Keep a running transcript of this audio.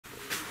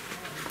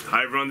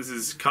Hi everyone, this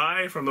is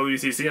Kai from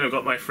WCC, and I've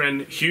got my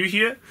friend Hugh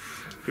here,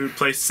 who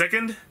placed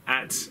second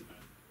at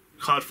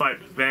Cardfight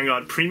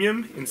Vanguard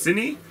Premium in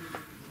Sydney.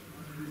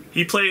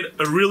 He played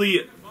a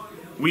really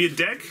weird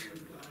deck,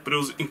 but it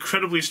was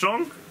incredibly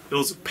strong. It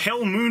was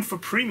Pale Moon for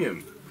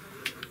Premium.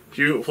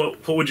 Hugh,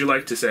 what would you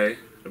like to say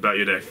about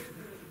your deck?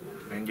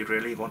 And you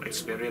really want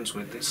experience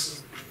with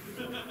this.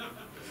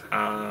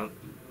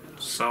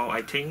 So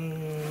I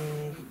think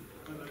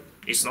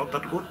it's not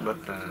that good, but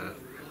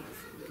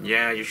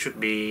yeah, you should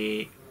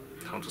be,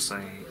 how to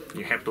say,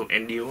 you have to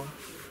endure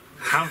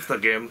half the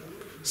game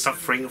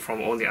suffering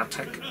from all the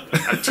attack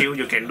until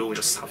you can do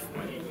just stuff.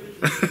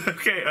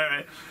 Okay,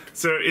 alright.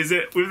 So is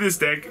it, with this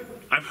deck,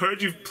 I've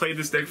heard you've played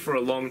this deck for a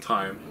long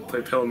time,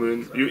 played Pale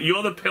Moon.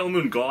 You're the Pale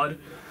Moon god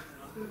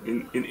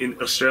in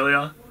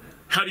Australia.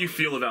 How do you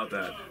feel about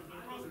that?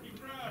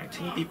 I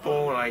think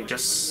people like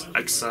just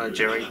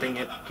exaggerating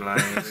it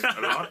like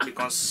a lot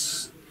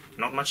because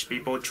not much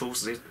people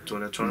choose it to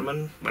the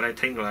tournament, but I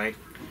think like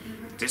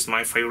this is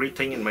my favorite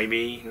thing, and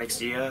maybe next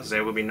year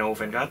there will be no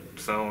Vanguard,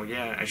 so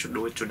yeah, I should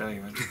do it today,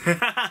 man.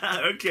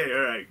 Okay,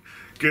 alright.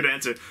 Good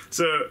answer.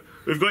 So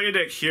we've got your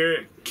deck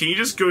here. Can you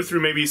just go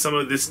through maybe some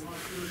of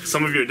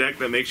your deck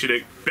that makes your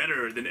deck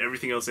better than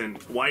everything else,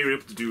 and why you're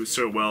able to do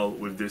so well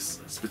with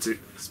this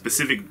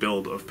specific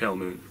build of Pale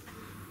Moon?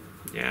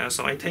 Yeah,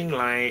 so I think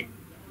like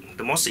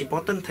the most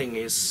important thing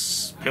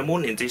is Pale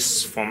Moon in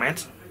this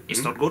format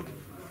is not good.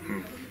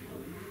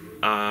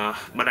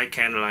 But I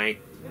can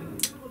like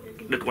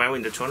did well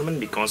in the tournament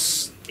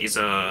because it's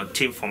a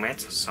team format,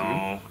 so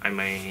I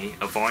may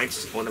avoid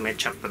all the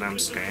matchup that I'm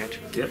scared.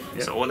 Yep.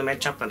 So all the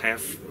matchup that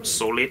have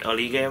solid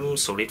early game,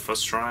 solid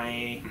first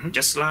try,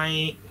 just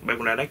like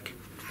Bermuda deck.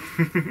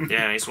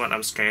 Yeah, it's what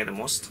I'm scared the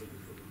most.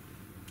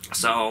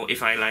 So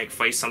if I like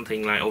face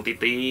something like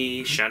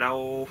OTT,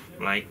 Shadow,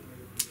 like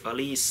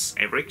early is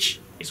average,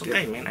 it's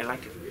okay, man, I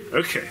like it.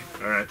 Okay,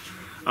 alright.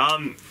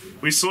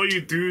 We saw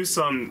you do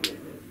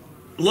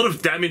a lot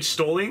of damage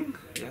stalling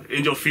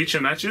in your feature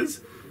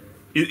matches.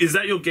 Is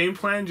that your game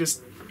plan?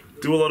 Just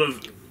do a lot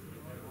of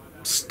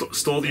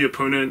stall the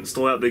opponent,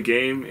 stall out the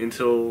game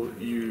until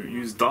you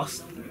use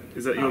Dust?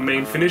 Is that your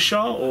main finisher,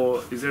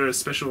 or is there a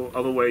special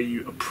other way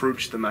you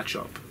approach the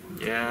matchup?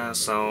 Yeah,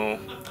 so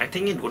I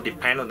think it would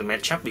depend on the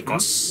matchup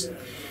because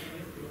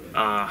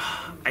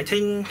I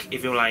think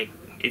if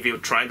you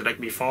tried the deck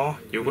before,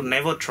 you would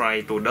never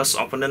try to dust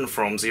opponent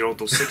from 0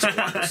 to 6 or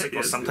 1 to 6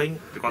 or something,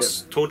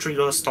 because 2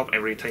 triggers stop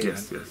everything.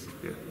 Yes.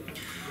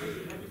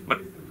 But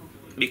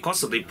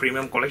because of the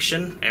premium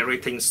collection,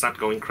 everything start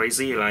going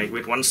crazy. Like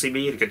with 1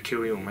 CB, it can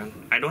kill you, man.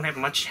 I don't have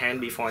much hand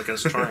before I can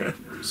strike.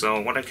 So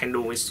what I can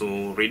do is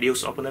to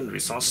reduce opponent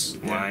resource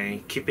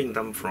by keeping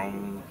them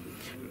from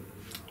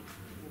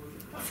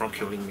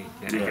killing me.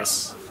 I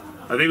guess.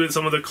 I think with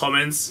some of the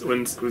comments,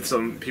 with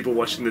some people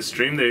watching the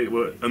stream, they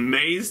were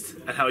amazed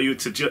at how you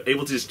were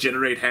able to just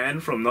generate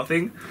hand from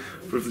nothing.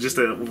 With just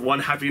one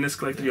happiness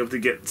collector, you have to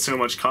get so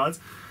much cards.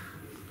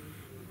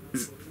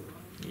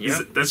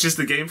 That's just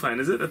the game plan,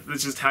 is it?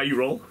 That's just how you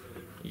roll?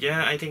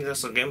 Yeah, I think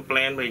that's a game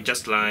plan, but it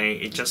just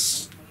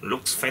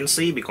looks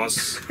fancy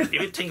because if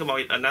you think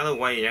about it another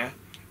way,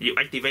 you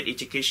activate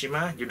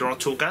Ichikishima, you draw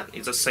 2 cards.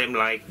 It's the same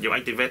like you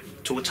activate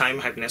 2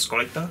 times happiness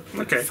collector.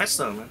 Okay.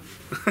 Faster, man.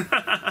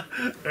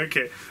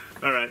 Okay,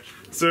 all right.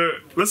 So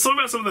let's talk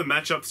about some of the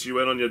matchups you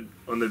went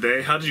on the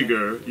day. How did you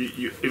go?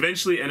 You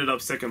eventually ended up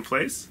second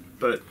place,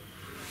 but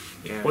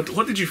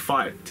what did you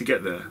fight to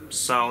get there?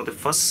 So the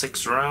first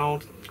 6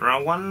 round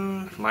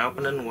 1, my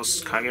opponent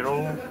was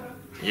Kagero.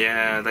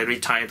 Yeah, they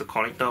retired the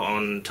collector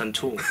on turn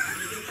 2.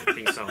 I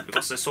think so,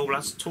 because they Soul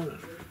Blast 2.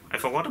 I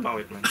forgot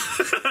about it, man.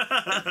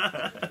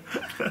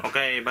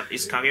 Okay, but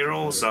it's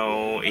Kagero,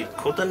 so it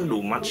couldn't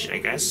do much, I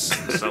guess.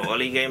 So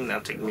early game,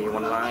 they'll take me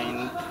 1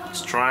 line,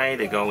 strike,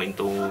 they go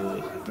into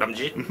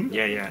Damjit.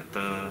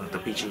 The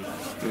PG.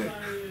 Yeah.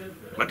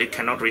 But it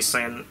cannot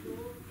resend.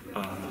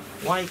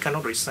 Why it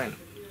cannot resend?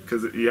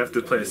 Because you have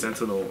to play a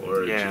Sentinel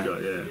or a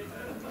Giga,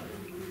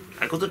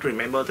 I couldn't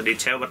remember the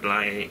detail, but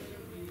like,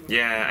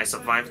 I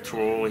survived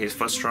through his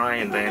first try,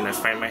 and then I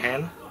found my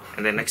hand.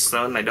 And then next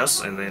turn I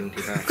dust, and then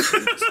he died.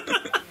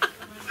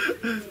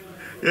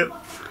 Yep.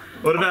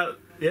 What about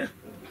the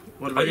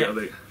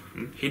other?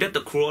 He did the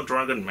Cruel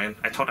Dragon, man.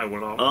 I thought I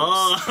would lose.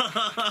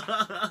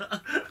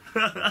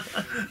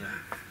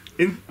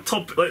 In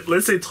top,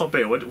 let's say top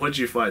 8. What did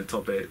you find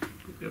top 8?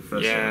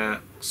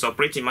 Round? So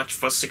pretty much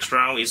first 6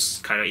 round is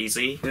kind of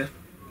easy. Yeah.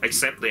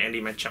 Except the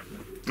Andy matchup.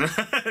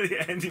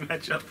 The Andy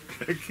matchup.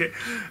 Okay.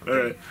 All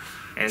right.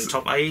 And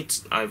top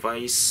 8, I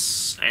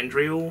face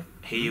Andrew.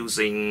 He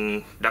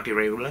using Dark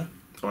Irregular.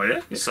 Oh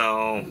yeah?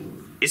 So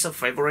it's a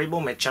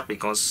favorable matchup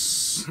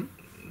because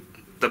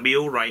the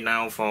build right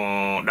now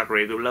for Dark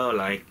Irregular,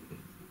 like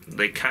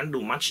they can't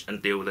do much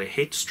until they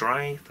hit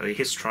strike. They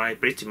hit strike,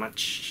 pretty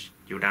much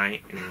you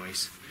die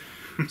anyways.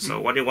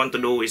 So what you want to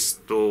do is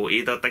to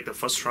either take the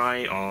first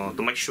try or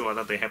to make sure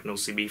that they have no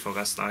CB for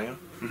gas style.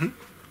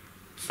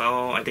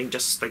 So I think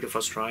just take the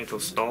first try to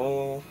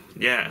stall.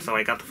 Yeah, so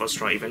I got the first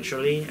try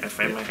eventually. I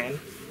found my hand.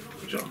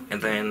 Good job.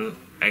 And then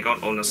I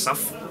got all the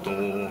stuff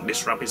to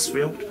disrupt his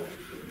field.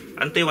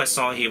 Until I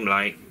saw him,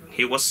 like,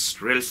 he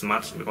was really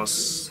smart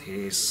because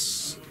he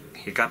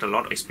got a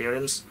lot of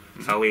experience.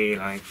 So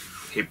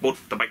he put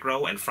the back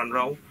row and front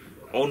row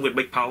on with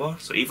big power.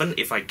 So even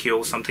if I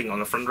kill something on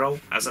the front row,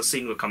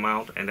 assassin will come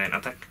out and then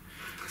attack.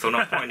 So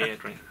no point in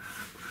it, right?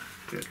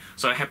 Good.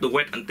 So I have to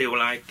wait until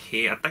like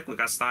he attack with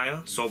that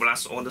style, soul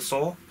blast on the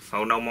soul.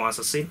 So no more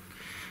assassin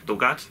to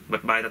guard.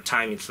 But by the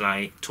time it's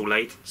like too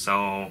late.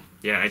 So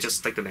yeah, I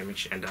just take the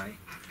damage and die.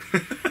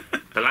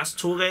 The last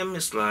 2 games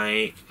is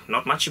like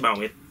not much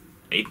about it.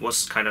 It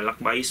was kind of luck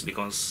based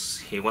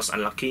because he was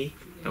unlucky.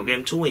 So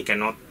game 2 he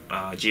cannot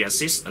G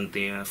assist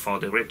until for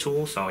the red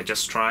 2, so I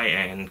just try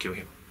and kill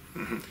him.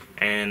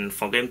 And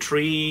for game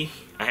 3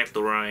 I have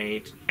to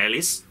ride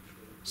Alice,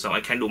 so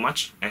I can't do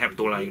much. I have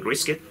to like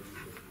risk it.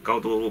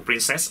 Go to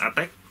princess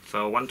attack.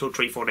 So 1, 2,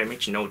 3, 4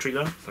 damage, no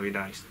trigger, so he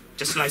dies.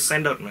 Just like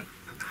standard, man.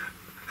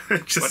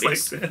 Just like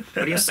that.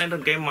 But in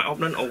standard game, my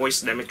opponent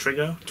always damage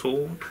trigger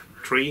 2,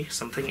 3,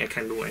 something. I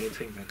can't do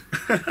anything, man.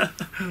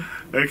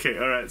 Okay,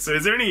 all right. So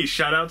is there any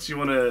shout outs you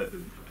want to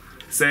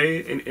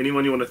say?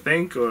 Anyone you want to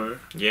thank or?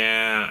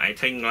 Yeah, I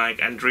think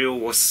like Andrew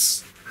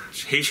was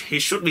he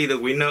should be the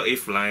winner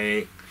if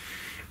like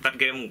that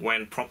game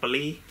went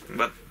properly,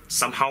 but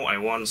somehow I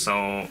won,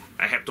 so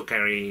I have to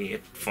carry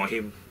it for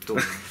him too.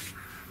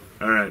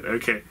 All right,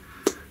 okay.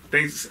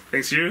 Thanks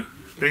you.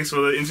 Thanks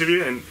for the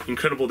interview and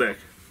incredible deck.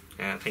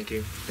 Yeah, thank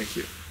you. Thank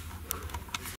you.